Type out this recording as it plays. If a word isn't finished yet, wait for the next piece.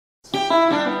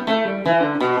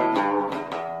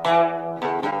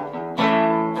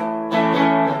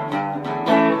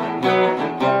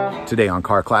Today on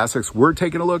Car Classics, we're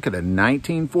taking a look at a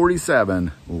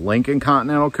 1947 Lincoln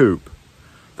Continental Coupe.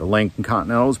 The Lincoln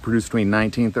Continental was produced between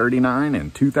 1939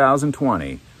 and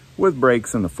 2020, with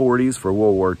brakes in the 40s for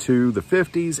World War II, the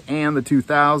 50s, and the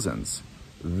 2000s.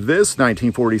 This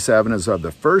 1947 is of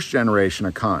the first generation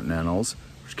of Continentals,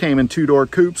 which came in two-door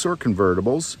coupes or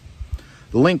convertibles.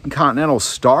 The Lincoln Continental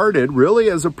started really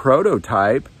as a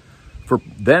prototype for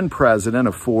then president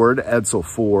of Ford, Edsel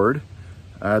Ford,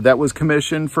 that was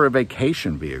commissioned for a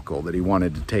vacation vehicle that he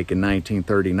wanted to take in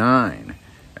 1939.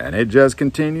 And it just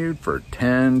continued for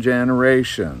 10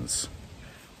 generations.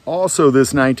 Also,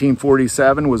 this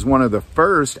 1947 was one of the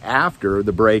first after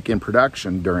the break in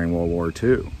production during World War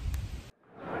II.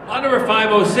 On number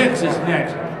 506 is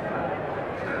next.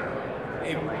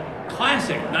 A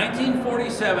classic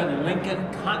 1947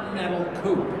 Lincoln Continental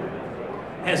Coupe.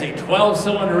 Has a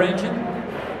 12-cylinder engine,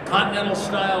 Continental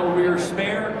style rear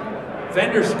spare,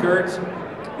 fender skirts.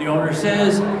 The owner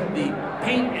says the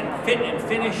paint and fit and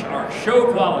finish are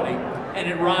show quality, and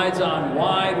it rides on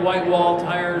wide white wall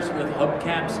tires with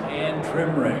hubcaps and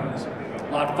trim rings.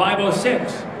 Lot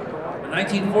 506, a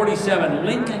 1947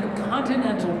 Lincoln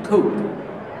Continental Coupe.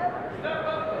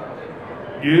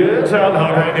 Yes, how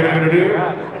long are you going to do?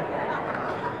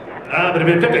 But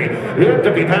 $50,000. You get $50,000.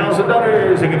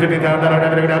 $50,000.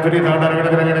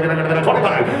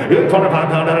 $25,000.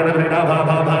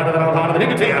 $25,000. You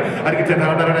get 10. I get $10,000.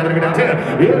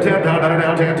 $10. You get $10,000.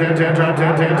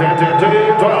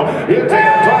 $10. 12. You get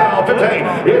 10. 12.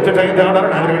 15. You get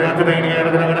 $15,000.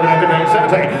 $15.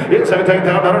 17. It's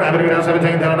 $17,000.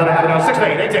 $17,000.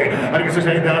 $16. 18. I get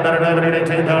 $16,000.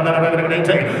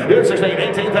 $18,000. It's $16.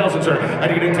 $18,000, sir.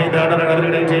 I get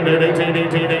 $18,000.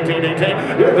 $18.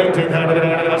 18. 18,000, I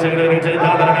get 20,000,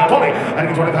 I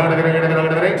get 20,000,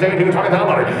 I get 20,000,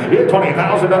 you get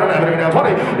 20,000, I get 20,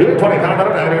 you get 20,000, I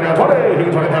get 20, you get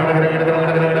 20,000, I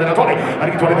get 20, I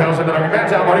get 20,000, I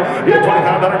get down money, you get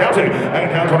 20,000, down two, I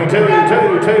get down 22, 2,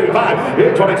 2, 5, you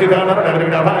get 22,000, I get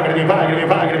down 5, get 5, get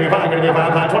 5, get 5, get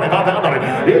 5,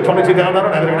 25,000, you get 22,000,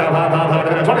 I get down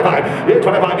 5, 25, you get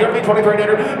 25, you get 23,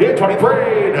 you get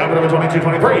 23, now I'm going to 22,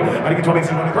 23, I get 22,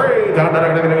 23, down,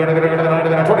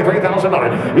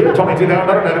 $23,000, you get 22,000, I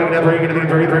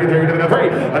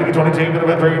get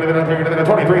 23,000, I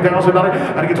get 22,000,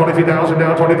 I get 22,000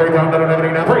 down, 23,000,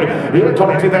 down 3, you get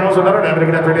 22,000, I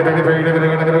get 23, you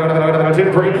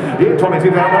get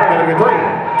 22,000, I get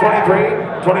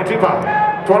 23,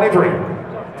 22,500, 23.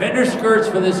 Fender skirts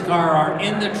for this car are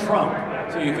in the trunk,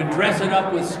 so you can dress it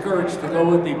up with skirts to go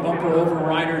with the bumper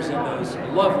overriders and those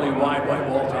lovely wide white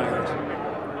wall tires.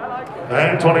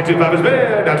 And 22,500 is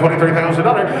bid. Now $23,000.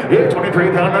 Yeah,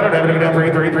 $23,000. Down 3,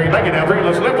 make it down 3.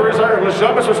 Let's lift the reserve. Let's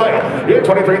show us for sale. Yeah,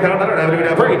 $23,000. Down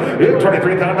 3. Yeah,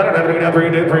 $23,000. Down 3.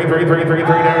 3.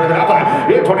 Down 5.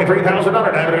 Yeah, $23,000.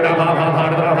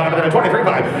 Down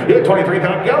 23,500. Yeah,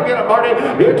 $23,000. Go get it, Marty.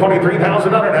 Yeah, $23,000.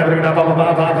 Down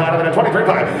 5.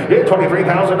 23,500. Yeah,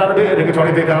 $23,000 bid. You get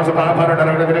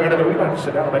 23,500. We might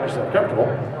sit down and make yourself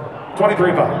comfortable.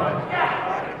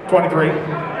 23,500. 23.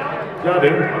 Yeah,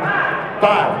 dude.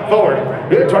 5, forward.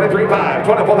 Yeah, 23, 5,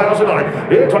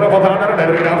 $24,000. Yeah,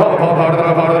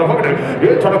 $24,000.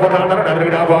 Yeah,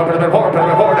 $24,000. Down 5.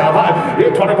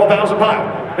 Yeah,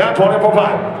 24,005. Down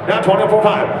 24,500. Down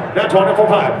 24,500. Down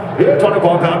 24,500. Yeah,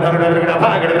 24,000. Down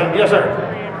 5. Yes, sir.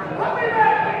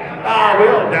 Ah,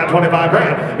 will down 25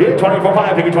 grand. Yeah,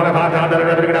 24,500. You get 25,000.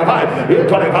 Down 5. Yeah,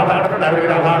 25,000. Down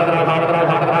 24,000.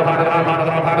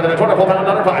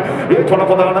 Yeah,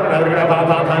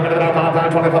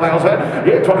 24,000. 24,000.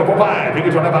 Yeah, 24,500. You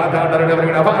get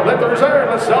 25,000. 5. Let the reserve.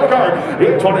 Let's sell the car.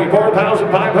 Yeah,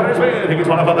 24,500 spin. You get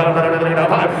 25,000.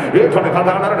 5. Yeah,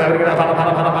 25,000.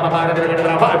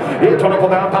 5. Yeah,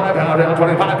 24,500. Down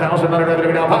 25,000.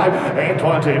 5. And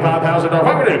 25,000.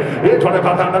 Yeah,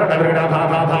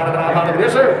 25,000.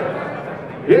 Yes, sir.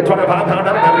 Yeah,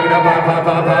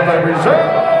 25,000.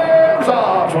 Reserves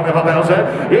off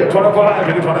 25,000. Yeah, 25,000.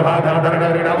 You get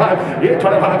 25,000. Yeah,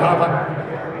 25,000.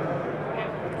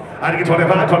 I get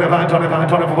 25, 25, 25,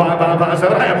 24, 5, 5, 5,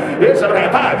 7, 5. Yeah,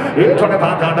 7, 5. Yeah, 25,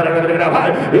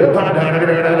 5. Yeah, 5,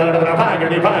 5,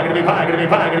 give me 5, give me 5, give me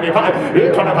 5, give me 5.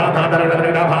 Yeah, 25,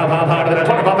 5,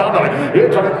 25,000. Yeah,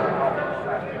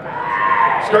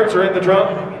 20. Skirts are in the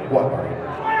trunk. What?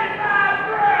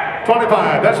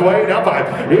 25, that's the way, down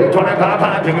 5. Yeah, 25,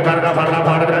 5, think about it, down 5,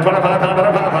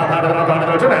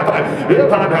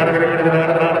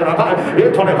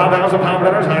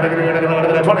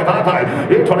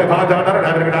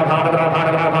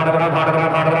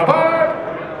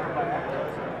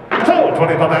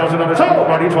 25,000. $20,000 under sold.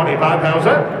 Marty,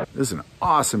 25,000. This is an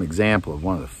awesome example of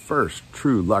one of the first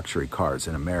true luxury cars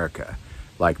in America.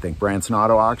 I'd like to thank Branson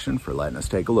Auto Auction for letting us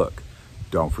take a look.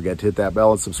 Don't forget to hit that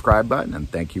bell and subscribe button, and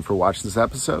thank you for watching this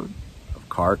episode of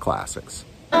Car Classics.